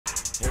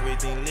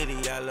everything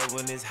litty. I love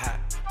when it's hot.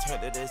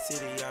 Turn to the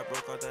city, I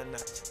broke all the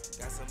notch.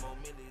 Got some more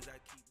millies, I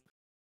keep.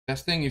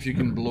 Testing if you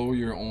can blow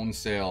your own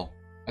sail.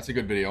 That's a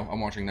good video. I'm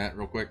watching that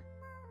real quick.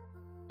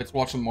 Let's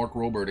watch some Mark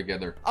Rober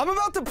together. I'm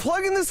about to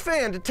plug in this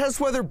fan to test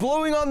whether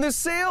blowing on this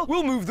sail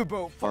will move the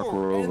boat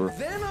forward. And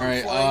then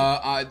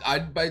I'm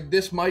Alright,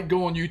 this might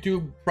go on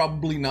YouTube,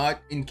 probably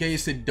not. In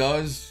case it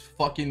does,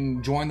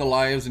 fucking join the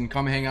lives and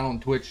come hang out on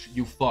Twitch,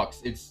 you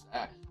fucks. It's,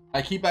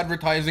 I keep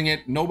advertising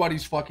it,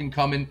 nobody's fucking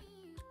coming.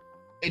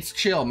 It's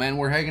chill, man,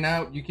 we're hanging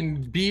out. You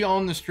can be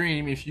on the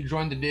stream if you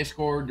join the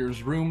Discord.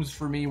 There's rooms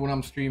for me when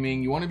I'm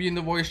streaming. You want to be in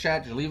the voice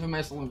chat, just leave a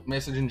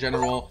message in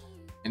general,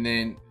 and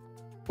then...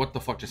 What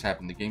the fuck just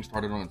happened? The game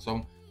started on its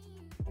own.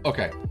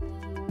 Okay.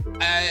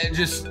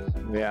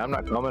 Yeah, I'm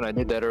not coming. I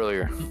did that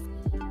earlier.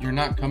 You're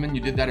not coming?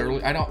 You did that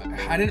earlier?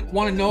 I didn't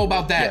want to know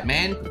about that,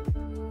 man.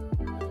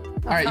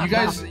 Alright, you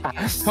guys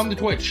come to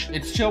Twitch.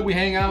 It's chill, we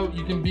hang out.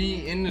 You can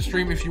be in the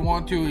stream if you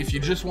want to. If you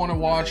just want to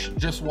watch,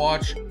 just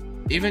watch.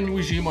 Even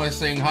Ujima is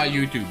saying hi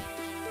YouTube.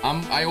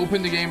 I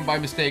opened the game by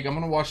mistake. I'm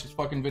gonna watch this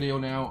fucking video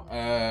now.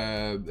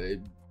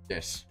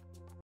 Yes.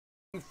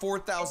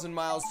 4,000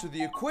 miles to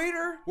the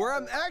equator, where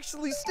I'm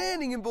actually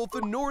standing in both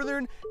the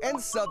northern and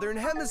southern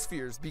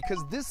hemispheres,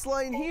 because this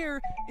line here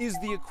is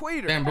the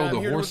equator. Damn, bro,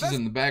 the horses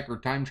in the back are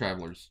time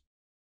travelers.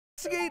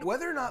 Investigate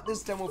whether or not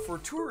this demo for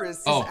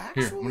tourists oh, is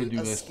actually here, I'm gonna do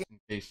this in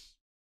case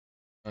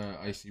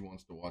Icy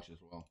wants to watch as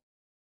well.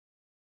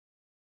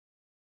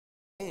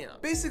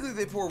 Basically,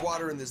 they pour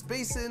water in this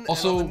basin.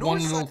 Also, and on the one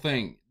north little side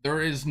thing.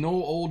 There is no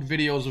old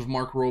videos of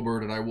Mark Rober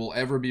that I will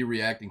ever be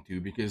reacting to,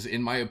 because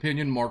in my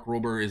opinion, Mark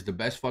Rober is the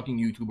best fucking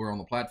YouTuber on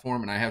the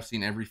platform, and I have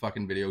seen every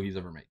fucking video he's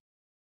ever made.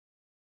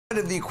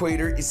 of the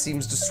equator, it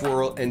seems to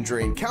swirl and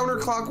drain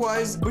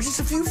counterclockwise, but just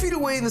a few feet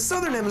away in the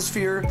southern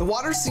hemisphere, the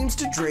water seems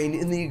to drain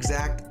in the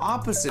exact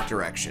opposite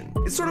direction.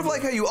 It's sort of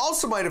like how you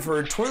also might have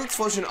heard toilets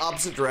flush in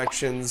opposite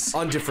directions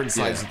on different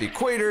sides of the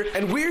equator,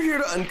 and we're here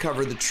to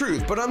uncover the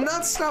truth. But I'm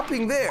not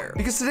stopping there,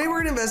 because today we're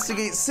gonna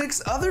investigate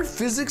 6 other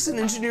physics and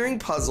engineering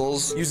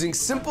puzzles using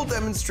simple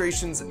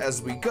demonstrations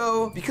as we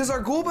go, because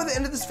our goal by the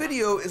end of this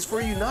video is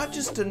for you not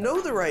just to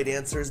know the right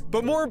answers,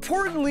 but more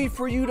importantly,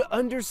 for you to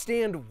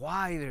understand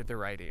why they're the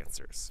right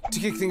answers. To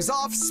kick things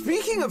off,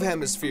 speaking of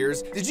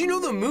hemispheres, did you know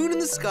the moon in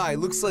the sky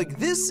looks like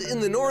this in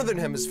the northern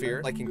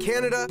hemisphere, like in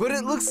Canada, but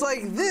it looks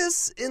like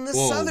this in the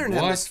southern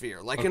hemisphere,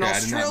 like in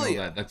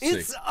Australia?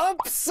 It's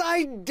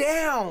upside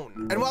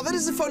down! And while that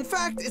is a fun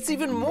fact, it's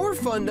even more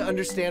fun to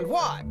understand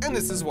why. And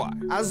this is why.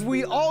 As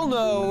we all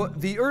know,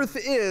 the Earth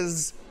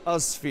is a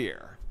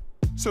sphere.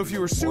 So if you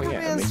were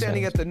Superman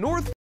standing at the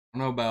north... I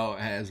don't know about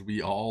as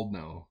we all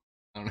know.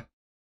 I don't know.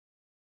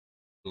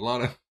 There's a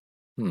lot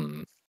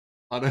of...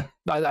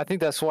 I think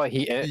that's why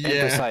he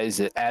emphasized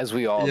it, as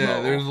we all know.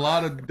 Yeah, there's a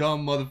lot of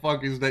dumb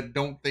motherfuckers that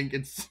don't think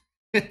it's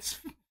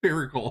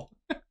spherical.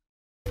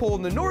 Pole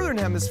in the northern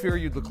hemisphere,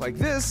 you'd look like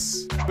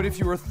this. But if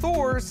you were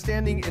Thor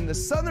standing in the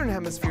southern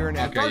hemisphere in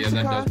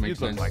Antarctica,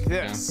 you'd look like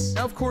this.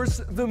 Now, of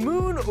course, the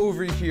moon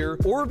over here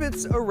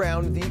orbits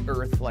around the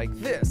Earth like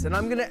this, and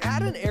I'm gonna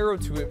add an arrow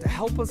to it to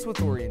help us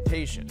with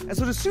orientation. And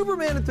so to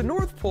Superman at the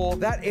North Pole,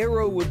 that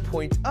arrow would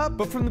point up,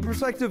 but from the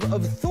perspective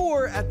of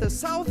Thor at the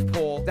South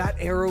Pole, that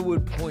arrow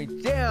would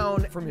point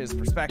down from his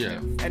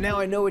perspective. And now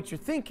I know what you're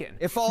thinking.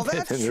 If all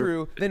that's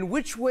true, then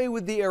which way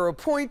would the arrow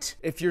point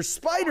if you're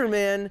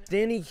Spider-Man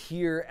standing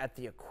here at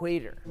the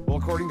equator? Well,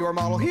 according to our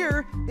model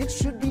here, it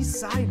should be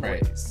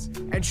sideways.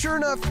 And sure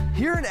enough,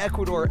 here in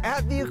Ecuador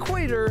at the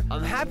equator,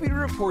 I'm happy to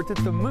report that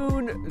the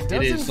moon does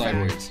in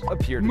fact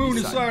appear to be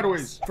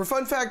sideways. For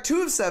fun fact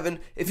 2 of 7,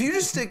 if you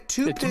just stick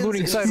 2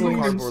 pins in a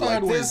cardboard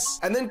like this,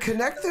 and then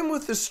connect them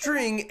with a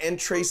string and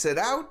trace it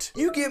out,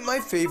 you get my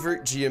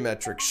favorite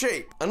geometric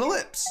shape, an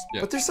ellipse.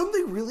 But there's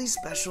something really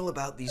special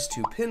about these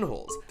 2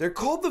 pinholes. They're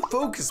called the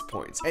focus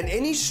points, and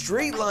any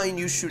straight line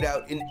you shoot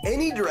out in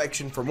any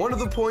direction from one of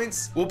the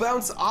points will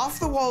bounce off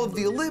the wall of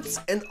the ellipse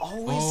and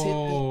always hit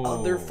the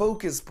other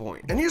focus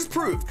point. And here's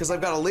proof, because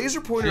I've got a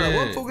laser pointer at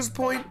one focus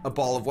point, a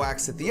ball of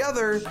wax at the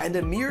other, and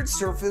a mirrored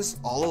surface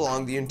all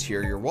along the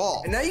interior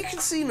wall. And now you can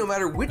see no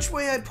matter which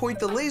way I point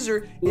the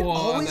laser, it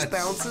always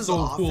bounces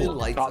off and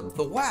lights up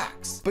the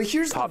wax. But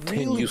here's the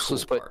really cool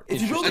part.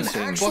 If you build an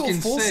actual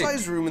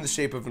full-size room in the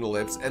shape of an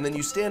ellipse, and then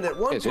you stand at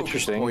one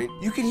focus point,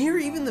 you can hear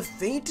even the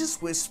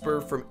faintest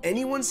whisper from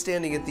anyone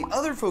standing at the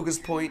other focus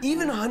point,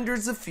 even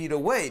hundreds of feet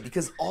away,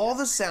 because all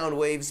the sound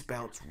waves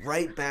bounce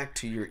right back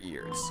to your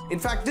ears. In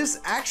fact, this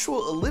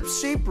actual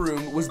ellipse-shaped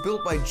room was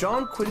built by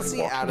John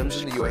Quincy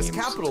Adams in the US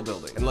Capitol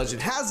building. And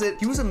legend has it,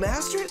 he was a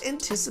master at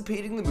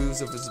anticipating the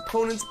moves of his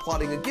opponents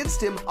plotting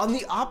against him on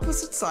the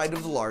opposite side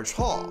of the large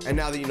hall. And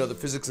now that you know the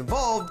physics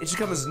involved, it should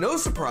come as no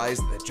surprise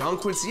that John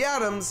Quincy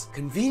Adams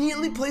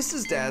conveniently placed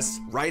his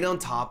desk right on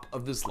top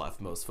of this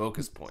leftmost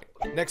focus point.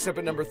 Next up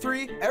at number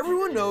 3,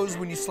 everyone knows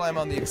when you slam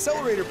on the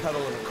accelerator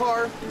pedal in a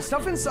car, the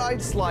stuff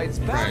inside slides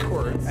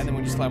backwards, and then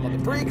when you slam on the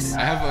brakes...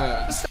 I have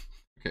a...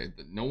 Okay,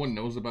 no one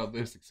knows about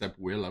this except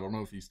Will. I don't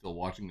know if he's still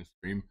watching the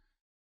stream.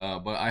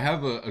 But I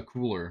have a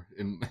cooler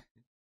in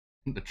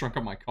the trunk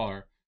of my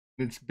car.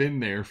 It's been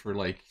there for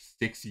like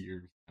 6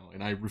 years now,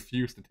 and I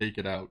refuse to take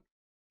it out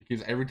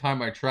because every time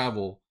I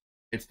travel,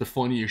 it's the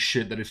funniest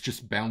shit that it's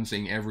just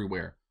bouncing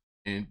everywhere.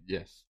 And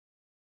yes,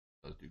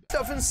 it does do that.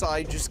 Stuff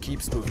inside just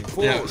keeps moving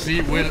forward. Yeah,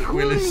 see,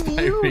 Will is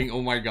typing,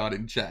 "Oh my god,"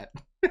 in chat.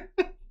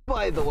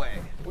 By the way,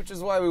 which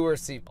is why we wear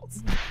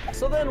seatbelts.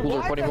 So then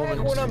why the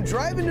heck when I'm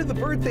driving to the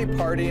birthday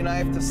party and I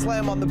have to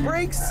slam on the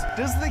brakes,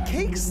 does the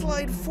cake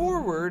slide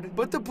forward,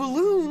 but the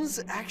balloons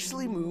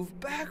actually move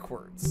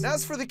backwards?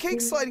 As for the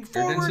cake sliding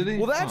forward,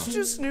 well, that's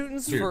just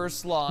Newton's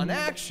first law in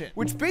action,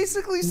 which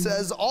basically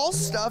says all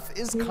stuff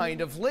is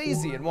kind of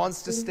lazy and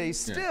wants to stay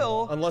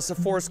still unless a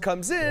force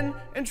comes in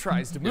and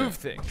tries to move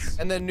things.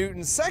 And then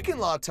Newton's second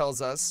law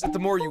tells us that the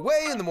more you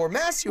weigh and the more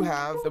mass you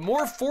have, the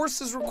more force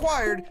is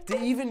required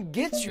to even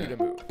get you to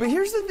move. But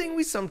here's the thing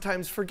we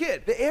sometimes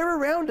forget. The air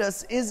around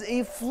us is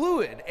a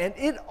fluid, and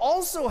it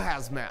also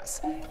has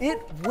mass.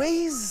 It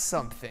weighs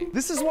something.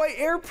 This is why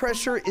air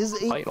pressure is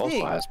a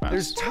thing.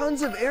 There's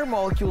tons of air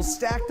molecules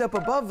stacked up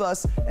above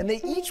us, and they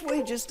each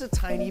weigh just a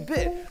tiny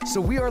bit. So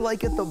we are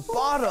like at the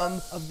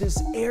bottom of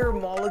this air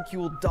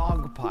molecule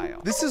dog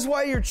pile. This is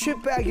why your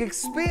chip bag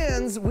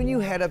expands when you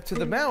head up to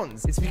the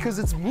mountains. It's because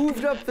it's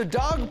moved up the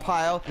dog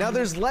pile. Now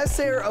there's less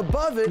air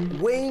above it,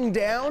 weighing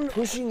down,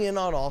 pushing in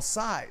on all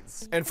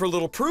sides. And for a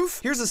little proof,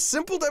 here's a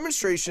simple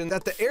demonstration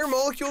that the air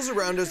molecules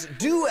around us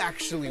do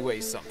actually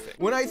weigh something.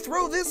 When I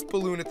throw this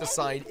balloon at the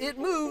side, it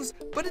moves,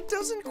 but it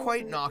doesn't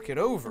quite knock it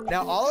over.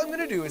 Now all I'm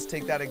gonna do is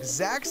take that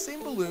exact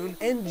same balloon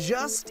and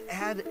just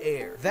add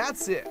air.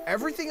 That's it.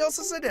 Everything else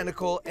is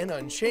identical and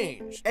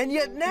unchanged. And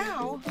yet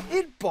now,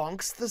 it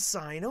bonks the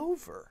sign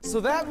over.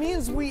 So that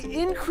means we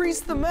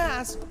increase the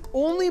mass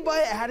only by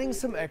adding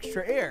some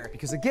extra air.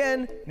 Because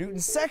again,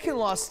 Newton's second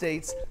law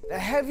states, the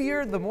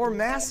heavier, the more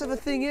massive a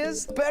thing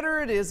is, the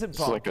better it is at bonking.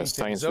 It's like a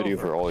science video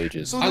for all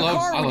ages. So the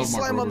car, when you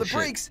slam on the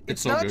brakes,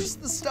 it's not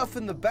just the stuff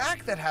in the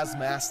back that has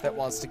mass that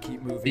wants to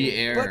keep moving, the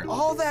air, but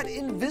all that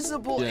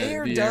invisible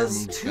air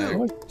does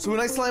too. So when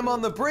I slam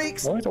on the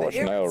brakes, the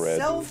air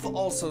itself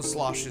also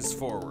sloshes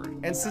forward.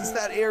 And since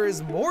that air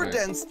is more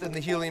dense than the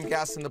helium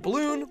gas in the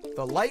balloon,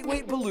 the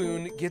lightweight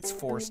balloon gets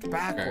forced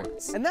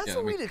backwards. And that's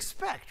what we'd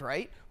expect,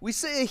 right? We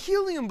say a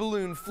helium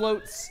balloon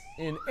floats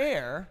in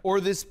air, or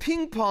this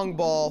ping pong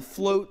ball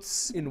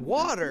floats in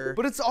water,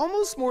 but it's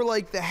almost more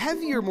like the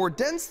heavier, more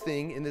dense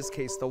thing, in this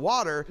case the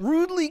water,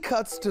 rudely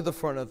cuts to the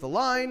front of the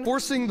line,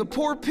 forcing the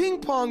poor ping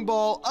pong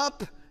ball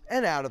up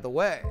and out of the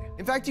way.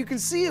 In fact, you can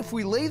see if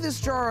we lay this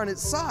jar on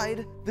its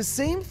side, the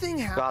same thing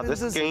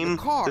happens as in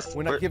the car.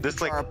 When I give the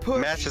jar a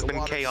push, the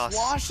water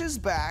sloshes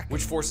back,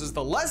 which forces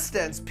the less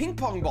dense ping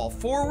pong ball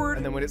forward,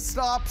 and then when it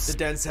stops, the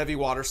dense heavy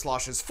water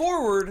sloshes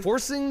forward,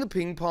 forcing the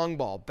ping pong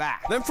ball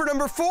back. Then for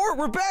number 4,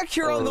 we're back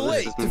here on the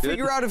lake to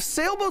figure out if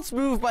sailboats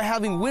move by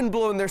having wind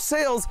blow in their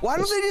sails, why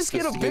don't they just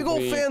get a big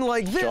old fan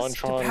like this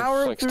to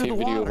power them through the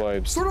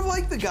water? Sort of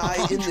like the guy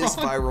in this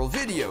viral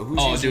video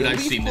who's using a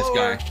leaf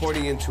blower,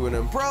 pointing into an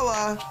umbrella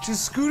to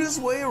scoot his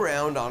way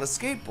around on a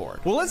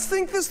skateboard. Well, let's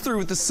think this through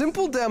with a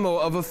simple demo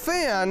of a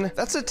fan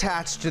that's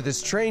attached to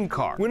this train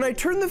car. When I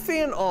turn the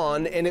fan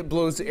on and it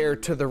blows air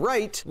to the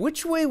right,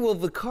 which way will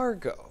the car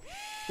go?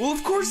 Well,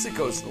 of course it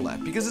goes to the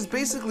left, because it's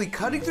basically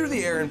cutting through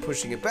the air and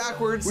pushing it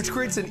backwards, which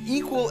creates an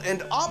equal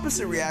and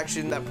opposite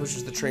reaction that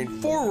pushes the train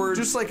forward,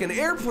 just like an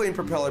airplane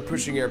propeller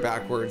pushing air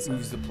backwards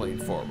moves the plane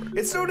forward.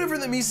 It's no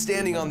different than me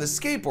standing on this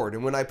skateboard,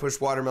 and when I push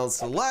watermelons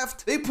to the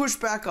left, they push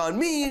back on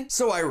me,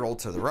 so I roll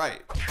to the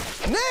right.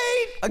 Nate!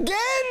 Again?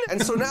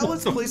 And so now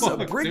let's place a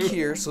brick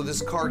here so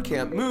this car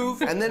can't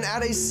move, and then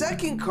add a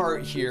second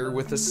cart here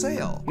with a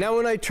sail. Now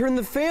when I turn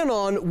the fan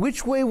on,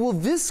 which way will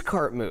this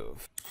cart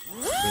move?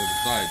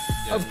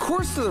 Of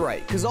course to the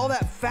right, because all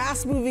that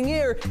fast-moving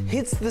air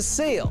hits the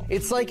sail.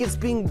 It's like it's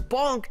being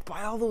bonked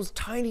by all those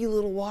tiny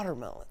little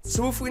watermelons.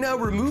 So if we now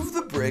remove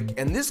the brick,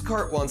 and this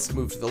cart wants to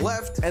move to the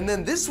left, and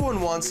then this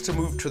one wants to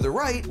move to the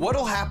right,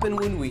 what'll happen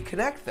when we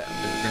connect them?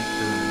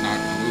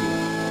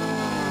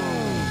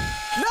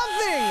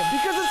 Nothing,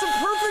 because it's a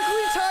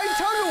perfectly timed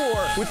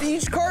tug-of-war, with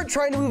each cart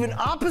trying to move in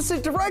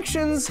opposite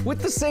directions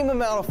with the same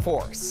amount of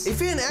force. A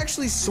fan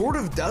actually sort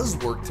of does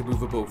work to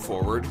move a boat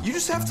forward. You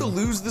just have to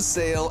lose the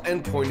sail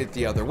and point it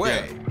the other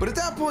way. But at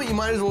that point, you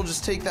might as well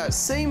just take that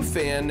same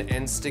fan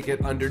and stick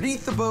it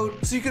underneath the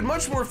boat, so you can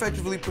much more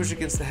effectively push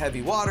against the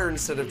heavy water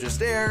instead of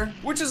just air,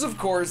 which is, of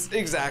course,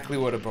 exactly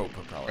what a boat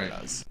propeller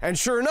does. And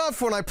sure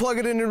enough, when I plug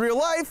it in real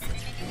life,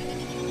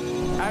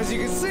 as you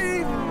can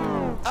see,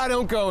 I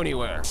don't go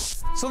anywhere.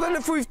 So then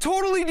if we've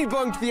totally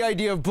debunked the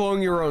idea of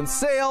blowing your own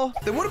sail,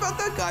 then what about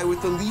that guy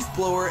with the leaf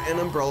blower and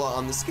umbrella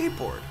on the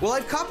skateboard? Well,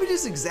 I've copied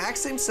his exact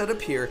same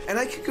setup here, and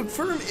I can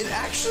confirm it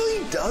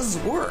actually does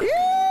work. It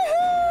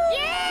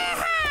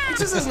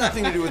just has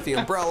nothing to do with the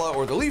umbrella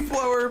or the leaf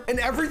blower, and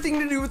everything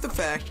to do with the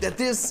fact that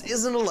this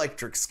is an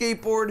electric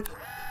skateboard,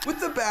 with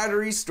the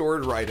battery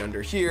stored right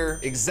under here,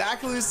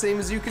 exactly the same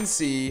as you can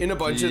see in a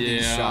bunch of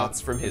these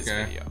shots from his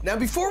video. Now,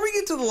 before we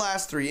get to the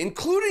last three,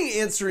 including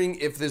answering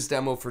if this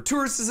demo for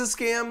tourists is a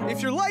scam,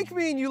 if you're like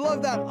me and you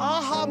love that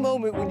aha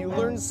moment when you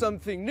learn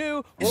something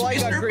new, well, I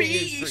got great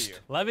news for you.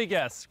 Let me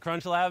guess,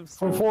 Crunch Labs?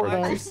 From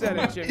Fortnite. You said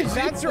it, Jimmy.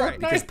 That's right,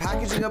 because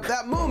packaging up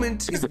that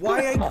moment is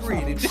why I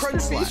created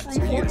Crunch Labs.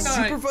 You get a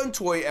super fun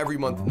toy every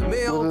month in the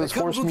mail that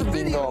comes with a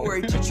video where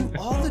I teach you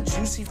all the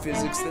juicy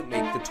physics that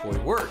make the toy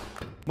work.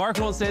 Mark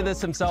won't say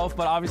this himself,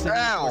 but obviously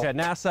he's worked at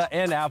NASA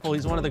and Apple.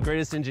 He's one of the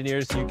greatest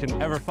engineers you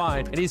can ever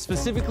find. And he's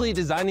specifically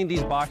designing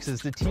these boxes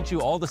to teach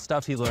you all the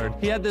stuff he learned.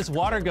 He had this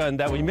water gun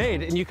that we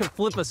made, and you can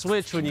flip a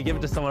switch when you give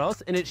it to someone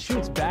else, and it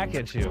shoots back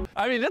at you.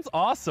 I mean, that's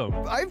awesome.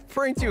 I've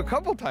pranked you a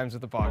couple times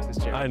with the boxes,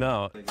 Jim. I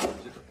know.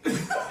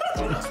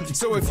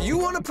 So if you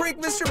want to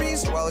prank Mr.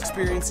 Beast while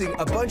experiencing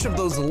a bunch of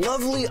those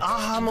lovely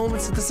aha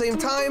moments at the same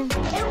time,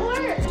 it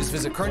works. Just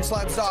visit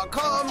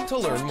crunchlabs.com to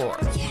learn more.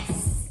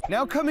 Yes.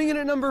 Now coming in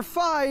at number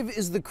 5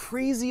 is the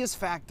craziest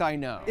fact I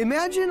know.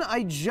 Imagine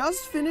I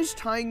just finished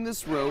tying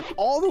this rope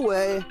all the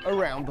way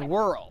around the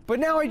world. But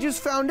now I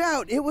just found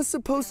out it was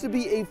supposed to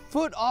be a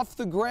foot off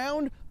the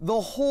ground the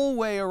whole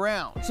way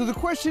around. So the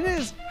question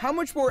is, how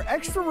much more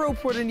extra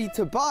rope would I need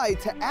to buy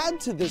to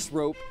add to this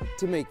rope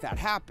to make that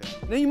happen?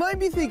 Now you might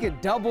be thinking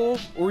double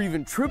or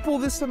even triple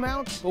this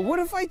amount, but what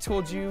if I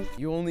told you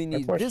you only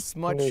need this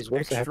much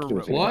extra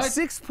rope? What?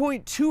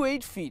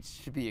 6.28 feet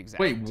to be exact.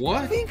 Wait,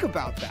 what? Think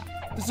about that.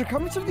 The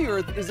circumference of the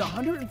Earth is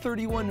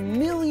 131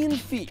 million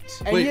feet.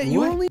 And Wait, yet you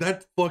what? only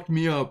That fucked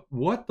me up.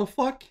 What the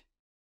fuck?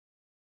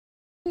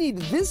 need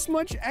this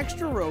much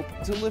extra rope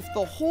to lift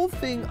the whole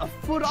thing a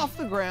foot off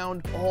the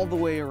ground all the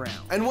way around.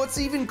 And what's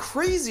even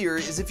crazier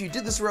is if you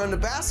did this around a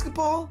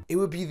basketball, it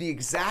would be the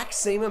exact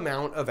same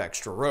amount of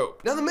extra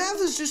rope. Now the math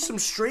is just some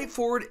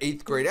straightforward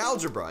 8th grade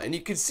algebra, and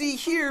you can see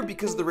here,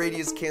 because the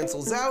radius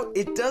cancels out,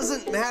 it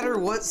doesn't matter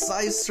what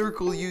size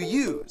circle you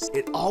use.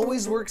 It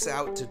always works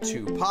out to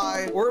 2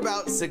 pi, or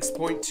about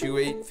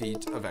 6.28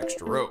 feet of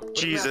extra rope.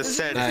 Jesus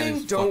said,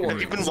 don't worry.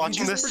 have you been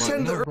watching this?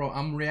 No, bro,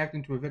 I'm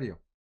reacting to a video.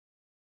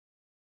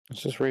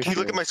 It's just Can you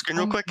look at my screen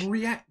real quick?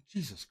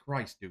 Jesus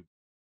Christ, dude.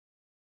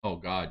 Oh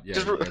God, yeah.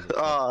 Just,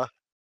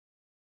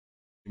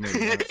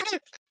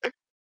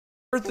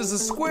 Earth is a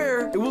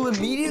square, it will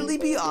immediately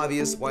be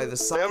obvious why the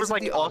size That was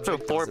like of the also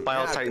object 4 doesn't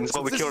Biotitans, matter.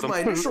 but we This killed is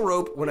my him. initial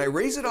rope. When I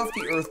raise it off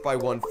the Earth by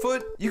 1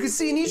 foot, you can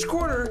see in each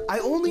corner, I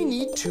only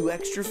need 2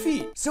 extra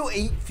feet. So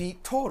 8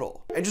 feet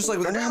total. And just like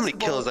with I wonder how many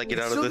basketball, kills I get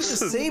out of you'd this.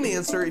 still get the same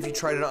answer if you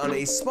tried it on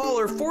a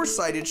smaller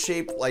 4-sided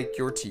shape like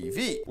your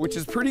TV, which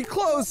is pretty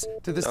close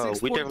to the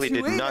 6.28 we definitely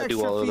did not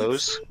do all of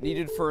those.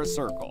 Needed for a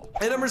circle.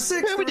 And number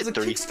 6, there was a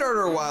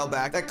Kickstarter a while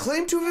back that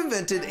claimed to have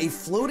invented a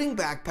floating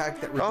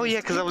backpack that Oh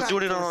yeah, because I was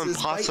doing it on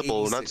forces by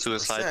Impossible, not 86%.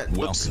 Suicide.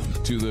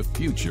 Welcome to the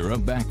future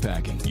of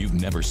backpacking. You've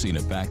never seen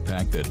a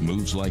backpack that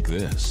moves like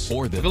this,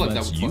 or I that feel like that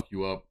lets would you fuck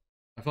you up.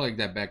 I feel like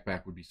that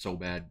backpack would be so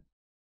bad.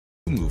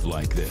 move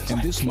like this.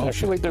 And this motion I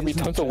feel like there'd be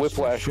isn't tons of just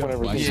whiplash for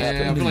whenever show. this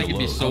Yeah, I feel like it'd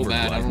be so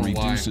bad. I don't know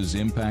why. Reduces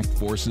impact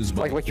forces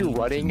by like you're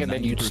running and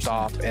then you'd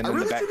stop and then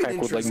the backpack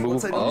would like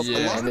move up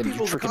and then you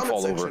freaking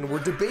fall over. We're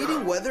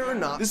debating whether or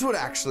not this would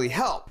actually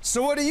help.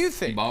 So what do you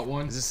think? You bought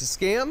one? Is this a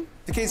scam?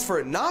 The case for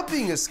it not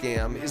being a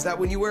scam is that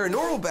when you wear a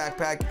normal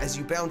backpack, as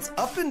you bounce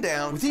up and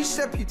down, with each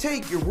step you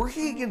take, you're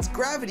working against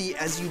gravity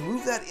as you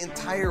move that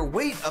entire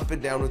weight up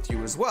and down with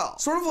you as well.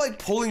 Sort of like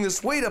pulling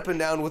this weight up and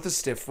down with a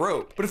stiff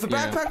rope. But if the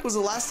backpack was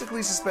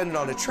elastically suspended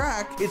on a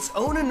track, its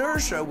own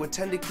inertia would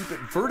tend to keep it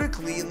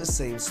vertically in the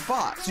same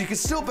spot. So you could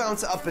still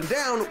bounce up and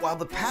down while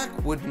the pack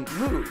wouldn't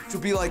move. It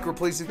would be like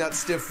replacing that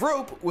stiff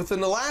rope with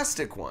an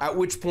elastic one, at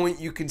which point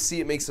you can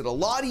see it makes it a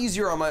lot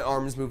easier on my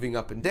arms moving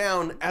up and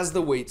down as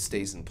the weight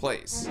stays in place.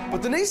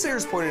 But the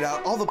naysayers pointed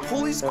out all the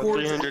pulleys,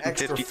 cords, and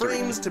extra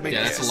frames to make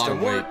the system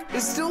work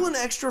is still an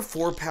extra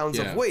 4 pounds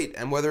of weight,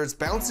 and whether it's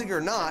bouncing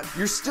or not,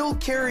 you're still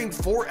carrying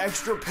 4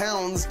 extra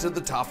pounds to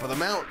the top of the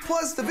mountain.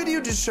 Plus, the video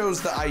just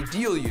shows the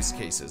ideal use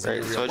cases.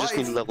 Right, so I just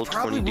need level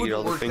 20 to get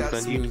all the things I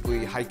need.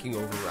 Smoothly hiking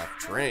over rough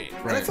terrain.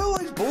 And I felt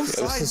like both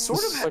sides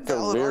sort of had like a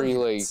valid very,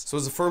 arguments. like, So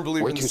as a firm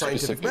believer in the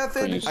scientific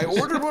method, I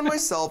ordered one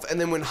myself, and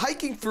then when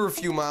hiking through a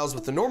few miles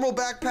with the normal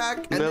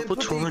backpack, and then put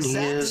the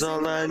exact same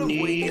amount of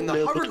weight in the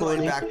Hoverglide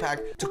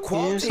backpack to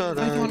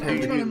qualitatively compare.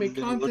 You're trying to make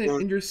content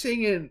and you're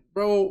singing,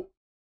 bro.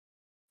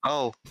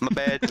 Oh, my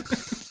bad.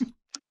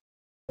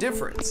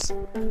 Difference.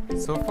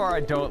 So far, I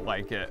don't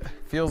like it.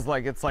 Feels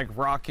like it's like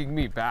rocking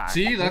me back.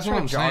 See, that's what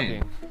I'm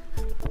saying.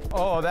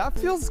 Oh, that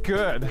feels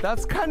good.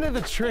 That's kind of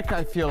the trick,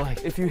 I feel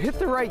like. If you hit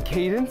the right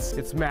cadence,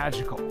 it's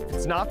magical. If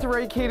it's not the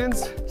right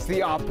cadence, it's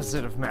the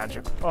opposite of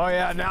magical. Oh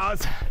yeah, now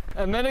it's...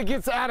 And then it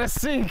gets out of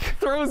sync.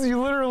 Throws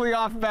you literally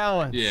off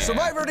balance. Yeah. So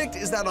my verdict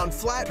is that on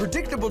flat,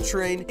 predictable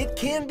terrain, it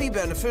can be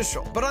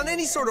beneficial. But on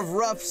any sort of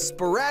rough,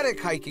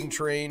 sporadic hiking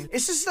terrain,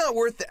 it's just not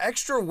worth the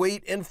extra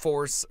weight and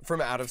force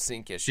from out of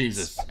sync issues.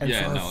 Jesus. And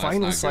Yeah, for our no, that's final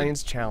not good.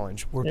 science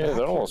challenge, we're Yeah, back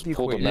that at almost the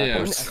pulled equator it in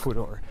backwards.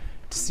 Ecuador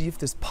to see if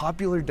this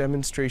popular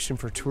demonstration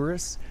for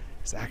tourists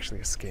is actually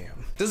a scam.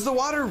 Does the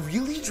water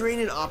really drain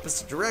in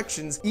opposite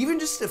directions, even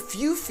just a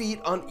few feet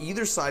on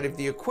either side of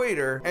the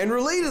equator? And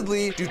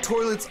relatedly, do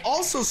toilets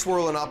also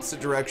swirl in opposite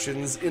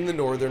directions in the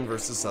northern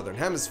versus southern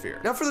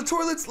hemisphere? Now for the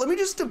toilets, let me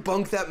just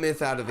debunk that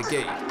myth out of the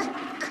gate.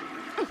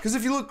 Because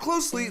if you look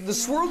closely, the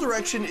swirl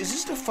direction is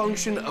just a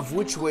function of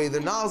which way the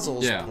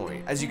nozzles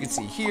point, as you can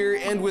see here,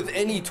 and with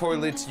any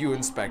toilet you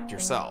inspect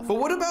yourself. But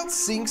what about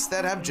sinks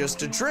that have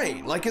just a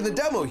drain, like in the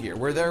demo here,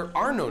 where there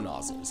are no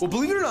nozzles? Well,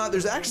 believe it or not,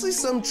 there's actually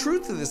some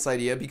truth to this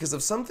idea because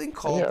of something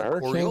called the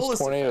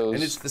Coriolis effect.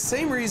 And it's the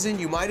same reason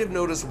you might have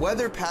noticed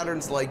weather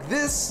patterns like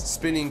this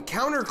spinning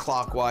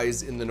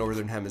counterclockwise in the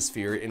northern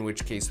hemisphere, in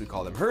which case we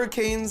call them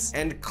hurricanes,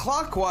 and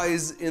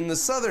clockwise in the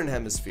southern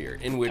hemisphere,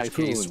 in which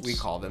case we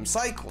call them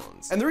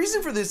cyclones. And the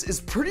reason for this is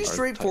pretty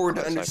straightforward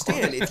to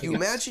understand. If you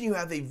imagine you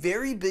have a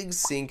very big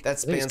sink that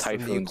spans from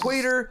the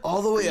equator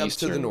all the way up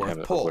to the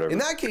North Pole. In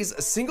that case,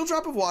 a single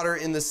drop of water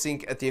in the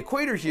sink at the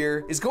equator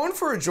here is going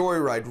for a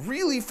joyride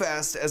really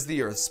fast as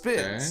the Earth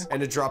spins.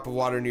 And a drop of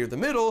water near the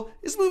middle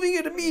is moving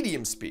at a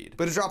medium speed.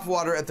 But a drop of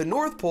water at the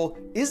North Pole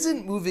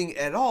isn't moving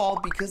at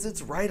all because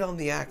it's right on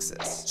the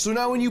axis. So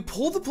now when you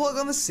pull the plug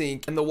on the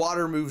sink and the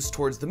water moves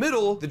towards the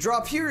middle, the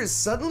drop here is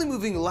suddenly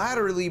moving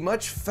laterally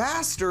much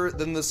faster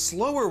than the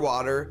slower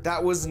water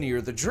that was near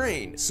the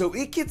drain. So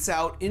it gets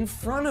out in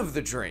front of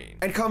the drain.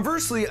 And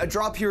conversely, a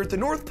drop here at the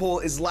North Pole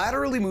is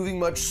laterally moving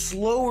much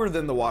slower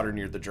than the water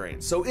near the drain.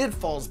 So it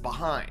falls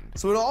behind.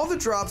 So when all the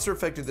drops are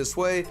affected this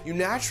way, you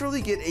naturally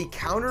get a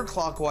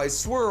counterclockwise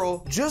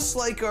swirl, just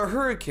like a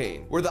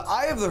hurricane, where the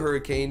eye of the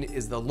hurricane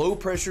is the low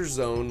pressure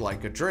zone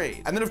like a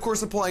drain. And then of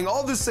course, applying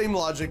all this same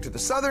logic to the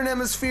southern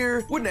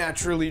hemisphere would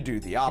naturally do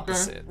the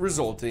opposite,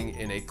 resulting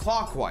in a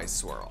clockwise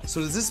swirl.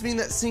 So does this mean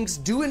that sinks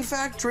do in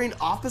fact drain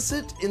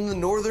opposite in the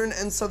northern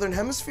and southern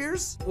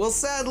hemispheres? Well,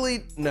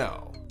 sadly,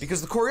 no. Because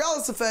the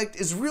Coriolis effect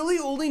is really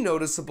only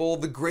noticeable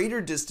the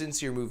greater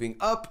distance you're moving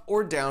up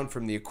or down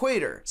from the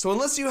equator. So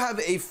unless you have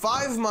a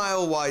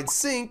 5-mile wide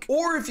sink,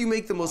 or if you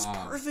make the most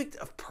perfect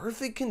of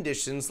perfect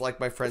conditions like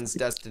my friends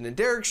Destin and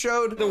Derek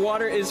showed, the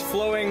water is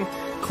flowing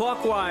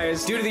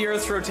clockwise due to the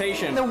Earth's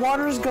rotation. The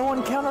water is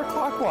going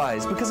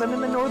counterclockwise because I'm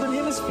in the northern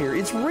hemisphere.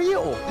 It's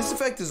real. This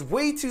effect is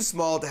way too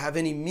small to have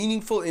any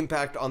meaningful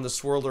impact on the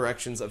swirl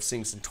directions of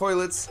sinks and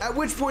toilets, at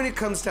which point it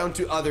comes down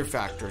to other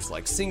factors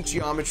like sink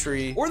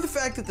geometry, or the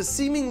fact that the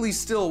seemingly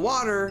still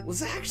water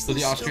was actually so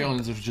the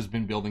Australians have just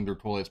been building their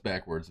toilets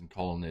backwards and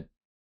calling it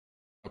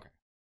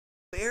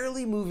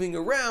barely moving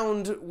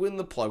around when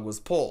the plug was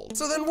pulled.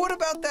 So then what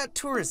about that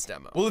tourist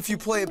demo? Well, if you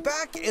play it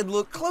back and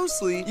look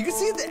closely, you can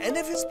see at the end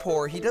of his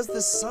pour, he does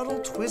this subtle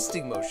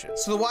twisting motion.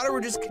 So the water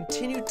would just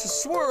continue to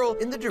swirl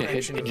in the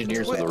direction of the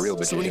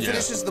twist. So when he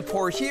finishes the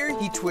pour here,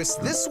 he twists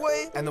this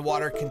way and the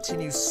water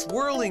continues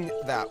swirling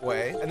that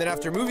way. And then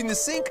after moving the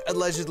sink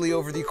allegedly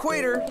over the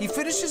equator, he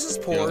finishes his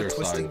pour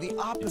twisting the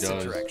opposite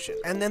direction.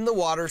 And then the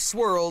water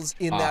swirls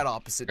in that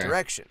opposite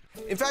direction.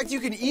 In fact, you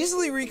can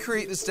easily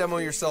recreate this demo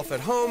yourself at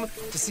home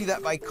to see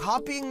that by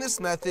copying this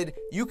method,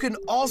 you can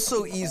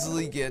also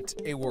easily get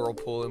a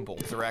whirlpool in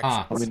both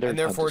directions. And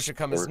therefore, it should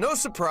come as no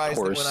surprise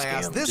that when I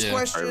ask this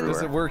question,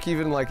 does it work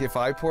even like if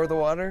I pour the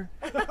water?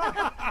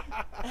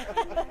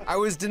 I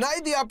was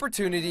denied the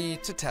opportunity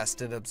to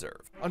test and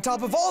observe. On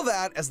top of all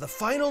that, as the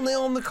final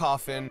nail in the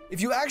coffin,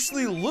 if you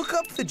actually look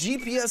up the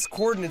GPS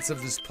coordinates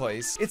of this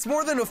place, it's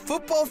more than a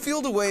football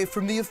field away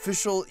from the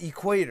official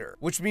equator,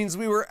 which means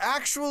we were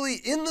actually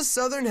in the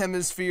southern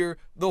hemisphere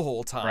the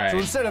whole time. So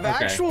instead of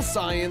actual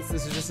science,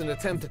 this is just an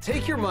attempt to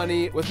take your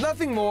money with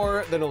nothing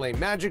more than a lame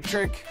magic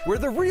trick, where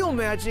the real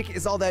magic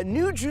is all that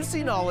new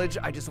juicy knowledge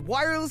I just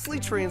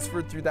wirelessly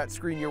transferred through that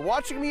screen you're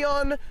watching me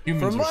on.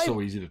 Humans are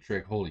so easy to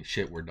trick. Holy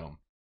shit, we're dumb.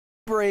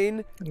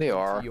 Brain. They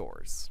are.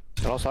 Yours.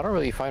 And also, I don't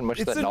really find much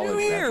of that knowledge. It's a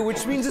new year,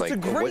 which means it's a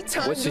great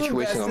time what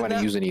situation am I going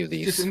to use any of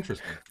these? It's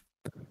interesting.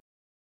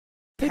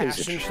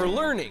 Passion for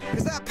learning,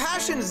 because that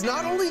passion is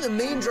not only the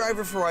main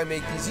driver for why I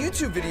make these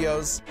YouTube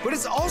videos, but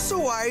it's also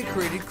why I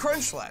created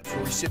Crunch Labs,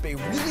 where we ship a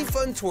really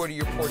fun toy to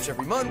your porch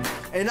every month.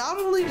 And not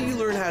only do you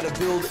learn how to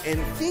build and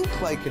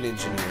think like an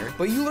engineer,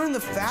 but you learn the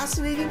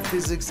fascinating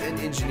physics and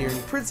engineering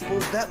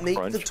principles that make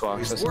the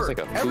toys work.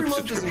 Every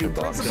month is a new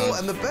principle,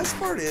 and the best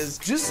part is,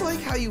 just like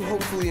how you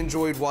hopefully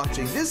enjoyed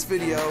watching this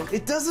video,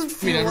 it doesn't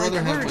feel like I'd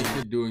rather learning. have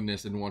my kid doing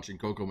this than watching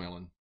CoComelon. You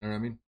know what I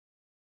mean?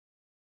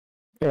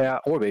 Yeah,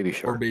 or Baby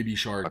Shark. Or Baby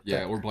Shark,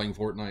 yeah, or playing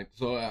Fortnite.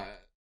 So,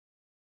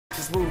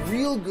 because we're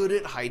real good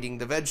at hiding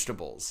the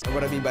vegetables. And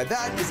what I mean by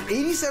that is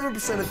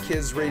 87% of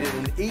kids rated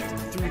an 8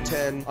 through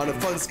 10 on a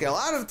fun scale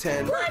out of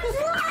 10.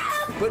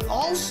 But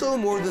also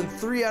more than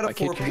 3 out of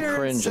 4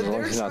 parents said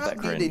their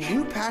child gained a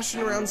new passion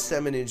around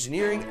STEM and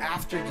engineering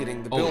after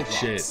getting the build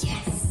box. Shit.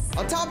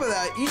 On top of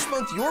that, each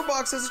month your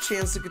box has a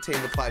chance to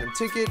contain the platinum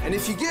ticket, and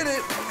if you get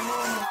it,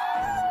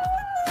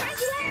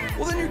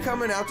 well, then you're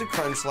coming out to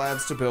Crunch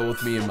Labs to build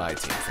with me and my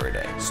team for a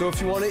day. So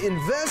if you want to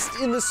invest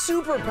in the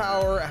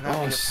superpower of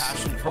having a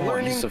passion for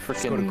learning, just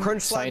go to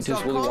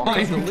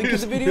crunchlabs.com, the link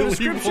in the video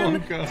description, to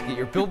get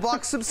your Build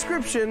Box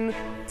subscription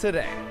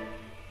today.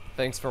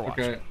 Thanks for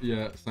watching. Okay,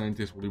 yeah,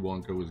 Scientist Willy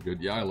Wonka was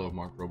good. Yeah, I love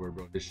Mark Rober,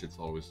 bro. This shit's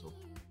always so...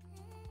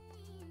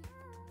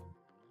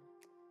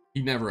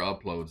 He never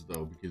uploads,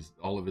 though, because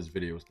all of his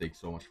videos take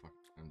so much fucking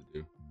time to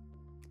do.